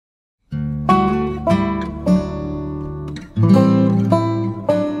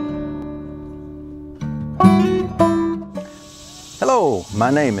Hello,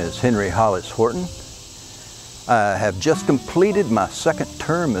 my name is Henry Horton. I have just completed my second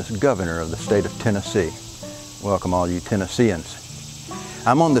term as governor of the state of Tennessee. Welcome all you Tennesseans.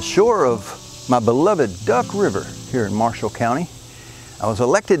 I'm on the shore of my beloved Duck River here in Marshall County. I was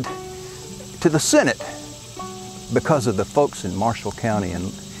elected to the Senate because of the folks in Marshall County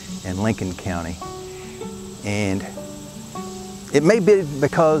and Lincoln County. And it may be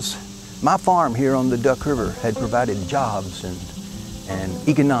because my farm here on the Duck River had provided jobs and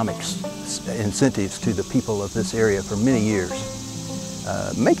economics incentives to the people of this area for many years,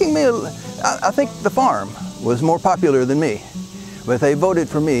 making me, I think the farm was more popular than me, but they voted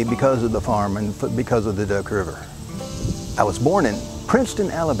for me because of the farm and because of the Duck River. I was born in Princeton,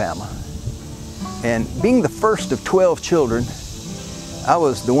 Alabama, and being the first of 12 children, I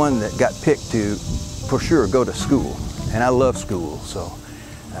was the one that got picked to, for sure, go to school. And I love school, so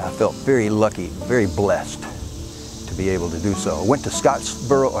I felt very lucky, very blessed to be able to do so. I went to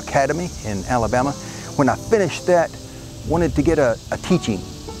Scottsboro Academy in Alabama. When I finished that, wanted to get a teaching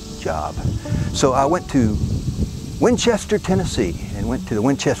job. So I went to Winchester, Tennessee, and went to the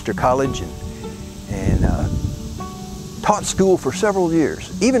Winchester College and taught school for several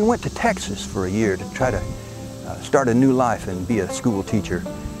years. Even went to Texas for a year to try to start a new life and be a school teacher.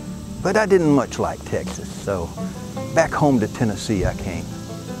 But I didn't much like Texas, so back home to Tennessee I came.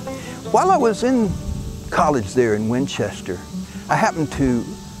 While I was in college there in Winchester, I happened to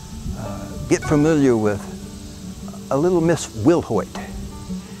get familiar with a little Miss Wilhoit.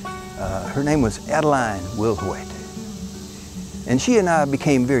 Her name was Adeline Wilhoit. And she and I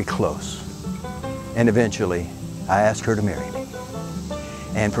became very close. And eventually, I asked her to marry me.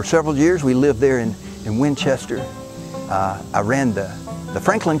 And for several years, we lived there in Winchester. I ran the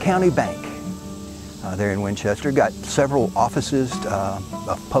Franklin County Bank there in Winchester, got several offices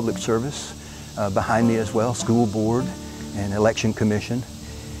of public service behind me as well, school board and election commission.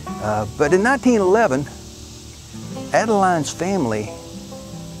 But in 1911, Adeline's family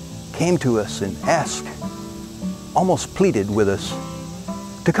came to us and asked, almost pleaded with us,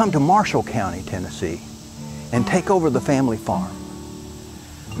 to come to Marshall County, Tennessee, and take over the family farm.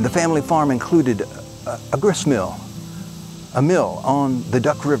 The family farm included a grist mill, a mill on the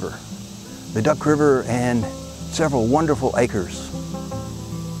Duck River. The Duck River and several wonderful acres.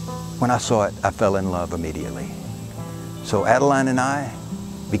 When I saw it, I fell in love immediately. So Adeline and I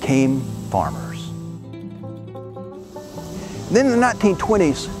became farmers. Then in the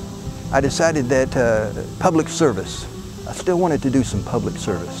 1920s, I decided that public service, I still wanted to do some public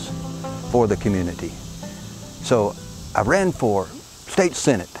service for the community. So I ran for state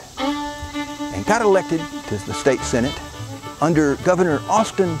senate and got elected to the state senate under Governor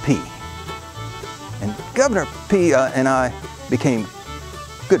Austin Peay. And Governor Peay and I became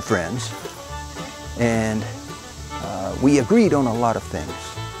good friends, and we agreed on a lot of things.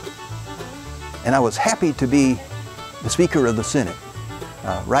 And I was happy to be the Speaker of the Senate,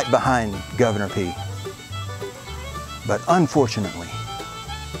 right behind Governor Peay. But unfortunately,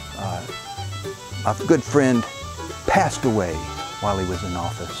 my good friend passed away while he was in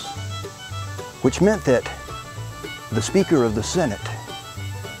office, which meant that the Speaker of the Senate,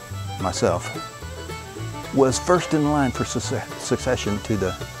 myself, was first in line for succession to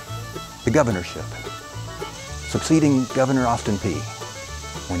the governorship, succeeding Governor Austin Peay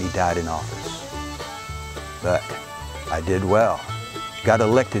when he died in office. But I did well, got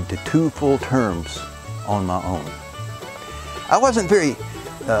elected to 2 full terms on my own. I wasn't very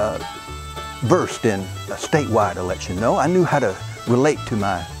versed in a statewide election, no. I knew how to relate to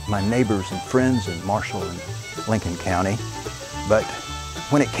my neighbors and friends in Marshall and Lincoln County, but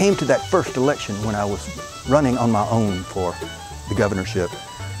when it came to that first election, when I was running on my own for the governorship,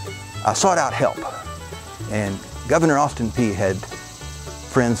 I sought out help. And Governor Austin Peay had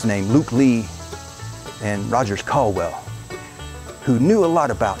friends named Luke Lee and Rogers Caldwell, who knew a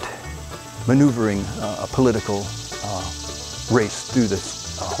lot about maneuvering a political race through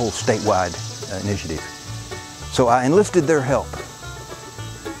this whole statewide initiative. So I enlisted their help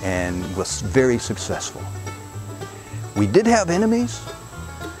and was very successful. We did have enemies.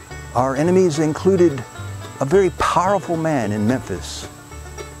 Our enemies included a very powerful man in Memphis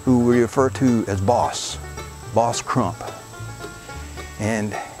who we refer to as Boss Crump.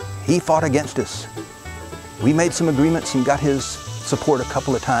 And he fought against us. We made some agreements and got his support a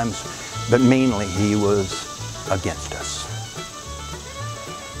couple of times, but mainly he was against us.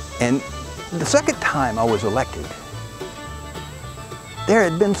 And the second time I was elected, there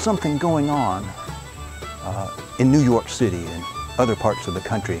had been something going on in New York City and other parts of the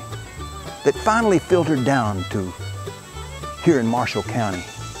country that finally filtered down to here in Marshall County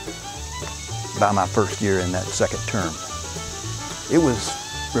by my first year in that second term. It was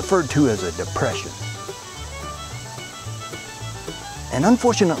referred to as a depression. And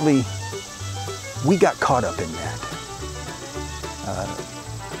unfortunately, we got caught up in that.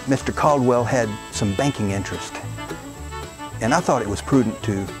 Mr. Caldwell had some banking interest, and I thought it was prudent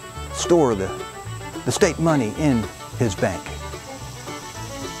to store the state money in his bank.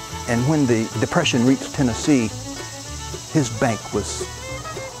 And when the Depression reached Tennessee, his bank was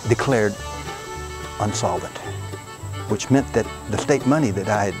declared insolvent, which meant that the state money that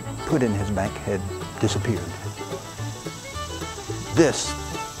I had put in his bank had disappeared. This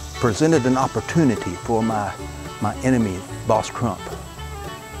presented an opportunity for my enemy, Boss Crump,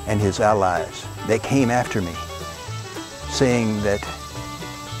 and his allies. They came after me, saying that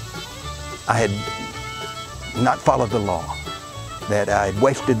I had not followed the law, that I had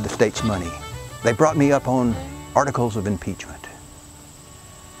wasted the state's money. They brought me up on articles of impeachment.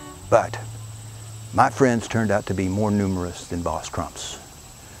 But my friends turned out to be more numerous than Boss Crump's.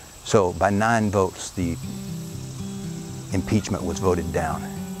 So by 9 votes, the impeachment was voted down,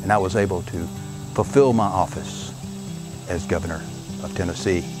 and I was able to fulfill my office as governor of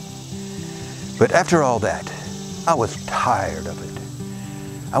Tennessee. But after all that, I was tired of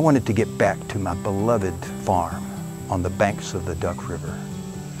it. I wanted to get back to my beloved farm on the banks of the Duck River.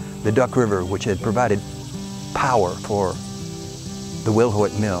 The Duck River, which had provided power for the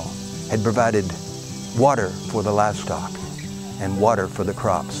Wilhoit Mill, had provided water for the livestock and water for the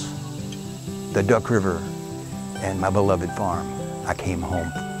crops. The Duck River and my beloved farm, I came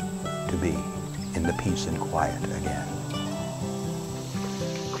home to be in the peace and quiet again.